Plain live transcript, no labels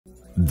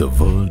The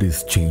world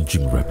is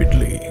changing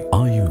rapidly.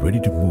 Are you ready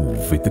to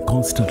move with the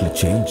constantly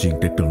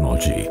changing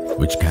technology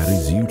which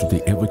carries you to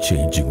the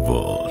ever-changing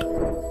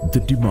world? The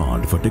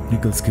demand for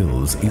technical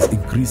skills is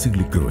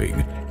increasingly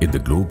growing in the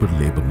global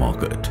labor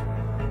market.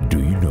 Do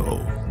you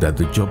know that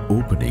the job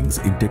openings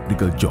in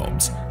technical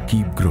jobs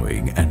keep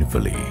growing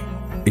annually?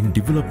 In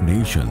developed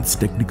nations,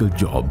 technical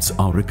jobs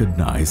are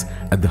recognized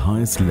at the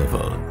highest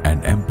level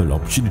and ample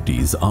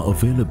opportunities are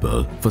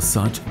available for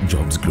such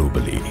jobs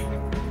globally.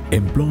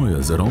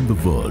 Employers around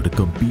the world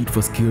compete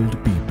for skilled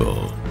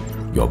people.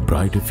 Your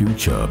brighter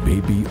future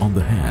may be on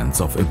the hands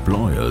of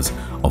employers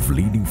of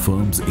leading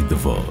firms in the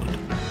world.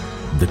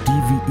 The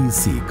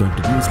TVEC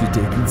continuously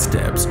taking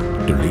steps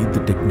to lead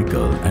the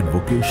technical and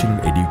vocational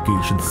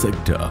education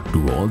sector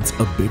towards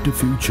a better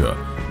future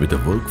with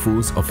a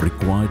workforce of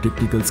required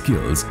technical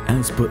skills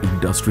as per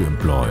industry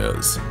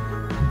employers.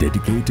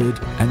 Dedicated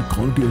and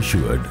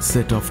quality-assured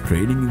set of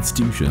training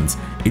institutions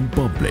in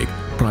public,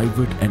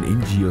 private and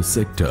NGO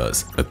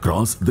sectors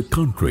across the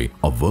country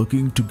are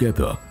working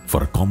together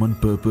for a common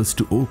purpose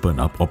to open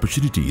up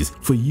opportunities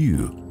for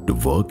you to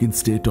work in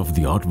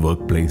state-of-the-art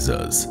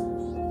workplaces.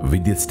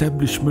 With the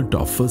establishment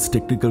of first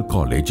technical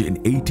college in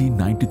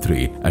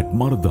 1893 at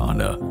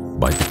Maradana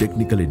by the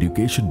Technical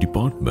Education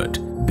Department,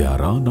 there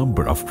are a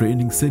number of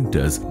training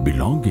centers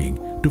belonging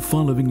to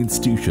following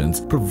institutions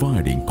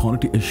providing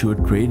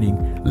quality-assured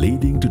training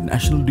leading to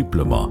national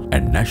diploma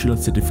and national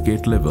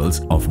certificate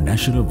levels of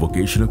national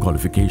vocational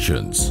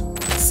qualifications.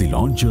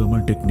 Ceylon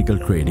German Technical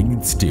Training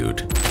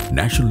Institute,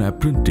 National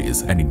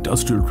Apprentice and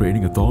Industrial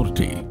Training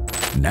Authority,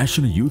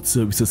 National Youth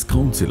Services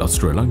Council of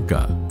Sri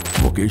Lanka,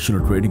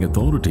 Vocational Training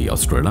Authority of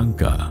Sri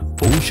Lanka,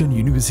 Ocean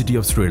University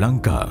of Sri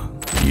Lanka,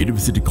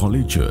 University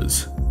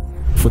Colleges.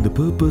 For the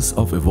purpose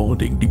of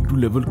awarding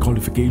degree-level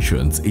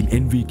qualifications in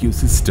NVQ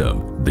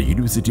system, the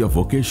University of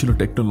Vocational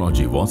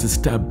Technology was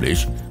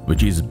established,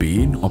 which is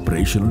being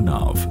operational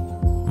now.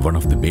 One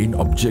of the main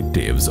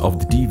objectives of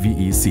the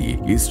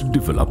TVEC is to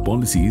develop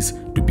policies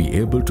to be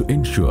able to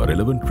ensure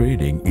relevant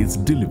training is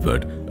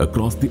delivered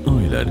across the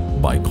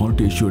island by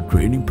quality-assured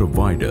training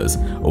providers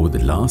over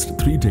the last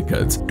 3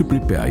 decades to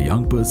prepare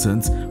young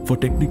persons for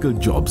technical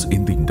jobs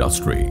in the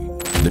industry.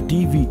 The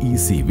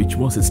TVEC, which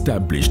was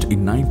established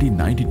in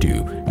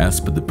 1992 as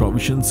per the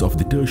provisions of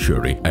the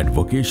Tertiary and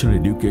Vocational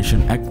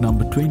Education Act No.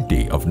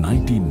 20 of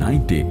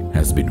 1990,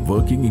 has been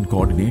working in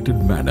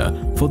coordinated manner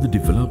for the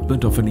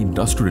development of an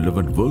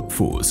industry-relevant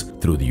workforce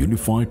through the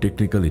unified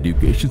technical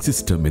education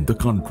system in the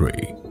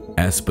country.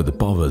 As per the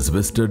powers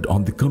vested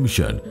on the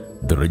Commission,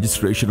 the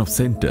registration of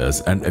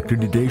centers and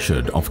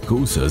accreditation of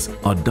courses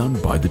are done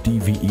by the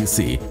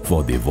TVEC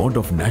for the award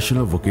of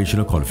national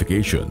vocational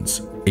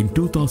qualifications. In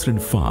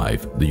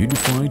 2005, the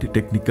Unified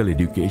Technical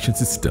Education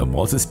System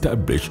was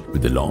established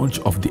with the launch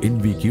of the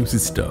NVQ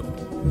system.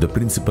 The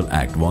Principal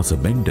Act was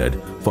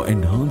amended for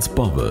enhanced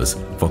powers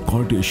for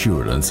quality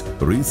assurance,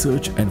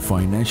 research and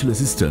financial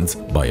assistance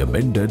by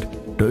amended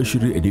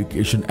Tertiary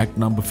Education Act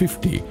No.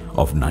 50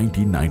 of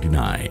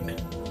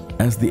 1999.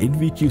 As the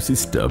NVQ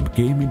system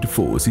came into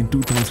force in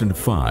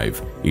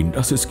 2005,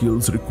 industry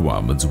skills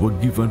requirements were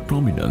given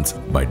prominence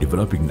by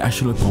developing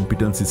national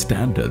competency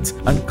standards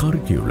and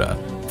curricula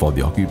for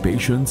the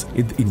occupations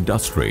in the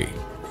industry.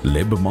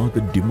 Labor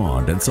market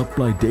demand and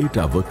supply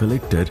data were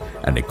collected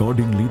and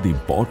accordingly the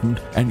important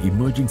and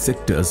emerging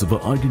sectors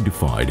were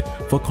identified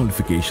for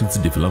qualifications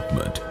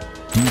development.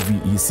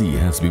 TVEC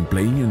has been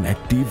playing an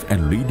active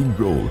and leading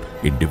role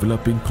in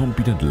developing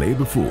competent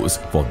labor force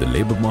for the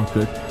labor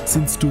market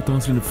since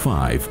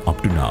 2005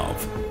 up to now.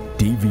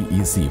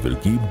 TVEC will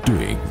keep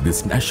doing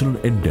this national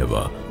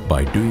endeavor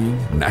by doing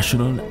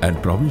national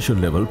and provincial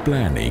level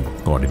planning,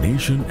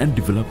 coordination and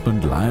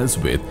development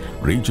liaison with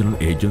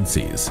regional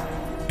agencies.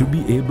 To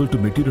be able to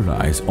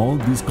materialize all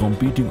these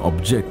competing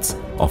objects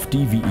of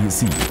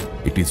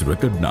TVEC, it is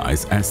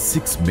recognized as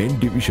 6 main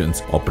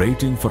divisions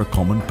operating for a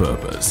common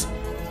purpose.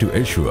 To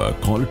assure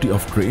quality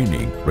of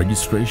training,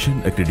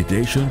 registration,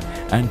 accreditation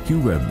and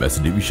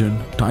QMS division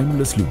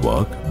timelessly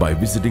work by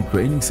visiting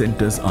training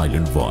centers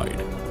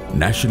island-wide.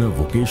 National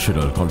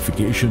Vocational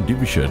Qualification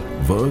Division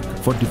work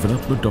for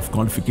development of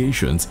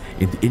qualifications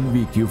in the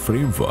NVQ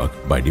framework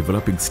by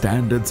developing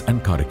standards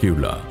and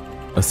curricula.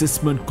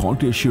 Assessment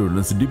Quality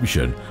Assurance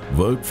Division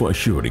work for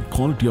assuring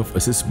quality of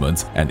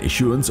assessments and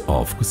issuance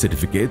of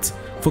certificates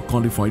for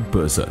qualified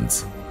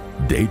persons.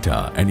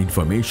 Data and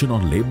information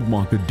on labor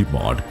market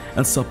demand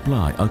and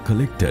supply are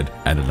collected,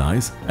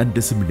 analyzed and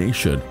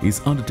dissemination is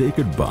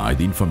undertaken by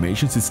the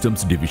Information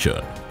Systems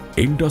Division.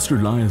 Industry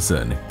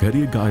liaison,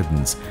 career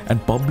guidance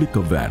and public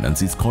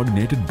awareness is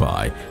coordinated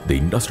by the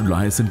Industry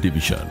Liaison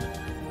Division.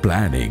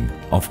 Planning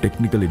of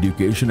technical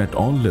education at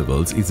all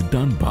levels is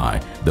done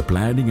by the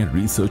Planning and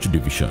Research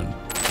Division.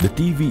 The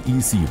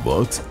TVEC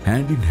works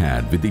hand in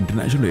hand with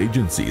international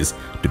agencies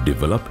to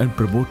develop and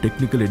promote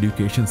technical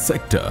education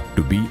sector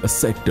to be a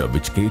sector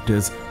which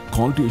caters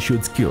quality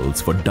assured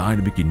skills for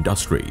dynamic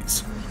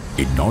industries.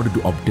 In order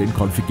to obtain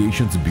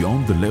qualifications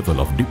beyond the level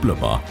of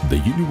diploma, the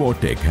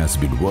Univotech has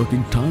been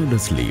working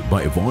tirelessly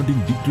by awarding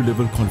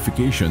degree-level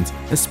qualifications,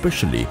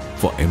 especially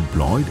for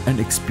employed and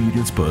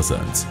experienced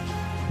persons.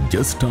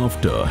 Just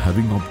after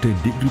having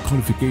obtained degree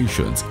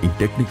qualifications in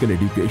technical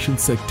education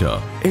sector,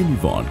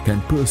 anyone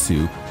can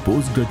pursue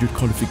postgraduate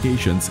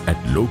qualifications at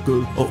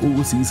local or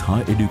overseas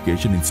higher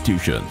education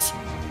institutions.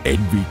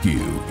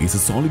 NVQ is a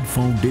solid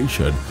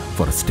foundation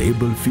for a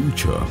stable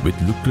future with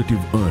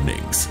lucrative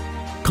earnings.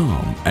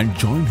 Come and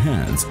join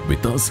hands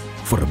with us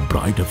for a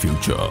brighter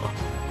future.